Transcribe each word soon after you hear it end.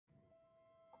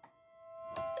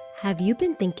Have you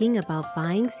been thinking about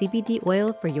buying CBD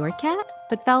oil for your cat,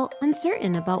 but felt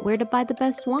uncertain about where to buy the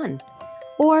best one?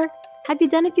 Or have you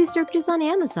done a few searches on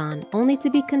Amazon only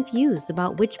to be confused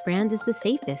about which brand is the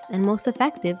safest and most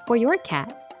effective for your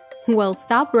cat? Well,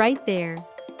 stop right there.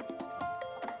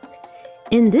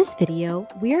 In this video,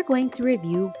 we are going to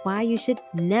review why you should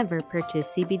never purchase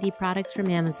CBD products from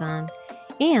Amazon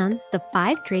and the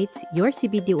 5 traits your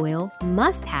CBD oil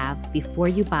must have before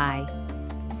you buy.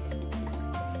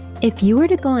 If you were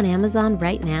to go on Amazon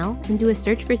right now and do a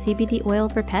search for CBD oil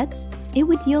for pets, it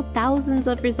would yield thousands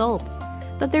of results.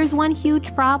 But there's one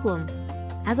huge problem.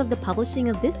 As of the publishing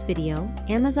of this video,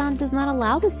 Amazon does not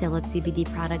allow the sale of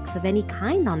CBD products of any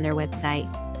kind on their website,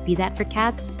 be that for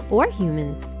cats or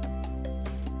humans.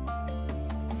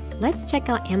 Let's check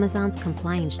out Amazon's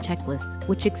compliance checklist,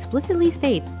 which explicitly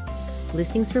states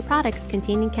listings for products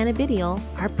containing cannabidiol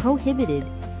are prohibited,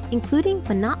 including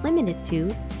but not limited to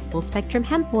full-spectrum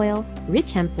hemp oil,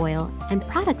 rich hemp oil, and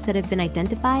products that have been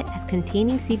identified as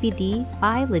containing CBD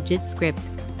by legit script.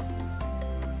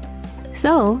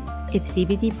 So, if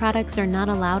CBD products are not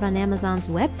allowed on Amazon's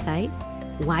website,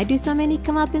 why do so many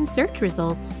come up in search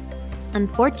results?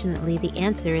 Unfortunately, the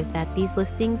answer is that these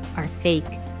listings are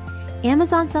fake.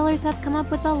 Amazon sellers have come up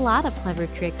with a lot of clever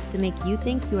tricks to make you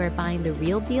think you are buying the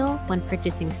real deal when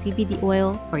purchasing CBD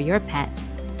oil for your pet.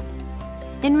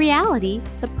 In reality,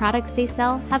 the products they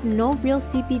sell have no real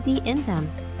CBD in them,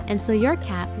 and so your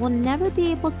cat will never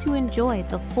be able to enjoy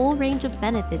the full range of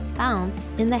benefits found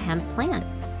in the hemp plant.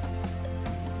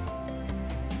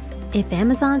 If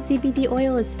Amazon CBD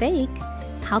oil is fake,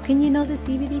 how can you know the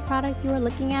CBD product you are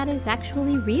looking at is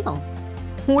actually real?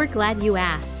 We're glad you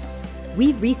asked.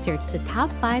 We've researched the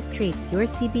top 5 traits your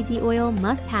CBD oil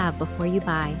must have before you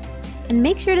buy. And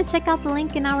make sure to check out the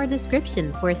link in our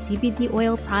description for a CBD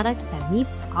oil product that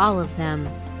meets all of them.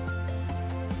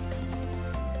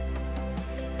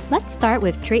 Let's start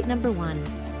with trait number 1.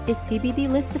 Is CBD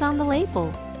listed on the label?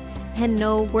 And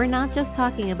no, we're not just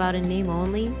talking about a name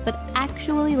only, but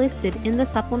actually listed in the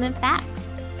supplement facts.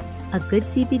 A good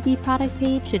CBD product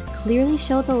page should clearly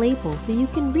show the label so you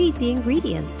can read the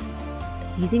ingredients.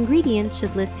 These ingredients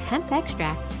should list hemp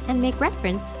extract and make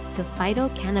reference to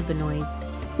phytocannabinoids,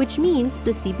 which means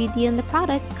the CBD in the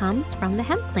product comes from the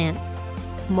hemp plant.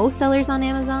 Most sellers on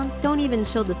Amazon don't even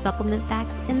show the supplement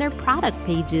facts in their product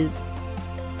pages.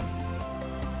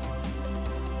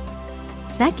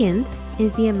 Second,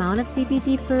 is the amount of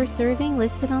CBD per serving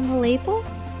listed on the label?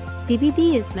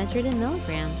 CBD is measured in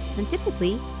milligrams, and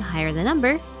typically, the higher the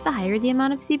number, the higher the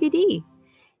amount of CBD.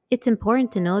 It's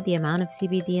important to know the amount of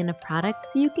CBD in a product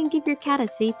so you can give your cat a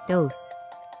safe dose.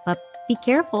 But be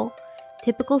careful.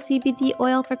 Typical CBD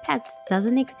oil for pets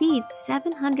doesn't exceed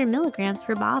 700 milligrams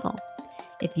per bottle.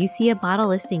 If you see a bottle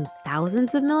listing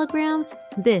thousands of milligrams,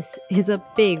 this is a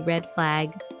big red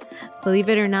flag. Believe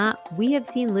it or not, we have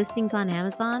seen listings on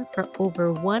Amazon for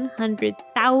over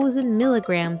 100,000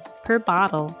 milligrams per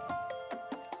bottle.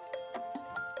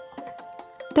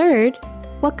 Third,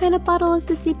 what kind of bottle is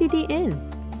the CBD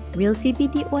in? Real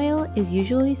CBD oil is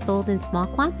usually sold in small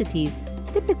quantities,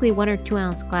 typically 1 or 2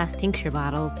 ounce glass tincture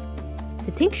bottles.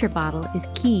 The tincture bottle is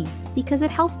key because it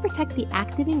helps protect the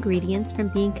active ingredients from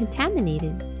being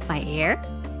contaminated by air,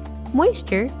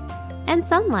 moisture, and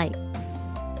sunlight.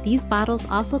 These bottles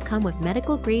also come with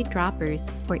medical grade droppers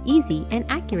for easy and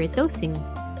accurate dosing.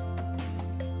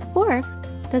 Fourth,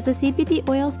 does the CBD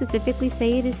oil specifically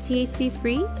say it is THC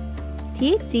free?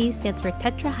 THC stands for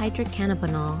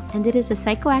tetrahydrocannabinol, and it is a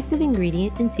psychoactive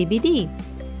ingredient in CBD.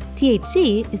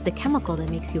 THC is the chemical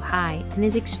that makes you high and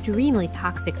is extremely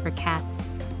toxic for cats.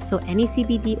 So any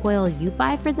CBD oil you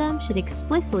buy for them should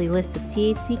explicitly list the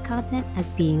THC content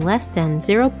as being less than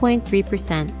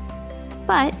 0.3%.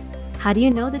 But how do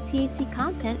you know the THC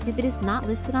content if it is not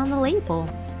listed on the label?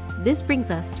 This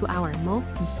brings us to our most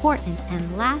important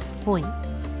and last point.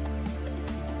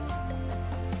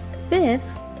 Fifth,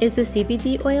 is the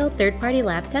CBD oil third-party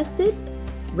lab tested?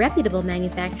 Reputable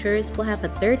manufacturers will have a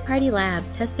third-party lab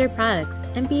test their products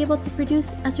and be able to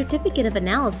produce a certificate of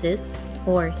analysis,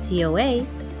 or COA,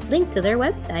 linked to their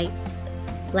website.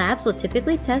 Labs will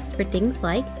typically test for things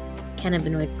like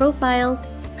cannabinoid profiles,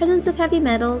 presence of heavy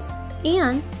metals,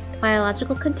 and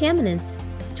biological contaminants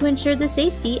to ensure the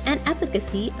safety and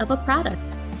efficacy of a product.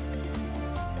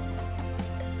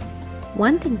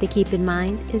 One thing to keep in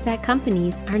mind is that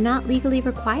companies are not legally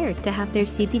required to have their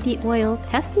CBD oil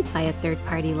tested by a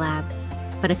third-party lab,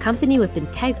 but a company with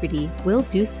integrity will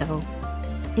do so.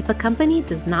 If a company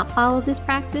does not follow this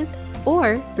practice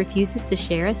or refuses to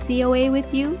share a COA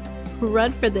with you,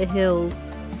 run for the hills.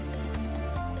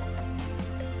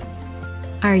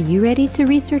 Are you ready to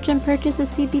research and purchase a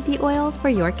CBD oil for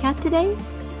your cat today?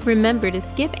 Remember to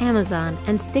skip Amazon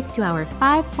and stick to our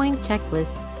 5-point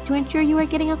checklist to ensure you are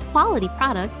getting a quality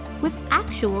product with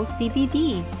actual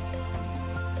CBD.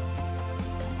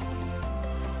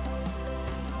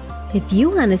 If you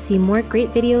want to see more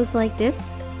great videos like this,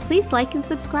 please like and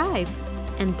subscribe.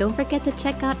 And don't forget to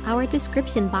check out our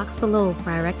description box below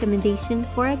for our recommendation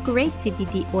for a great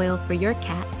CBD oil for your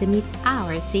cat that meets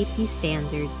our safety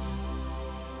standards.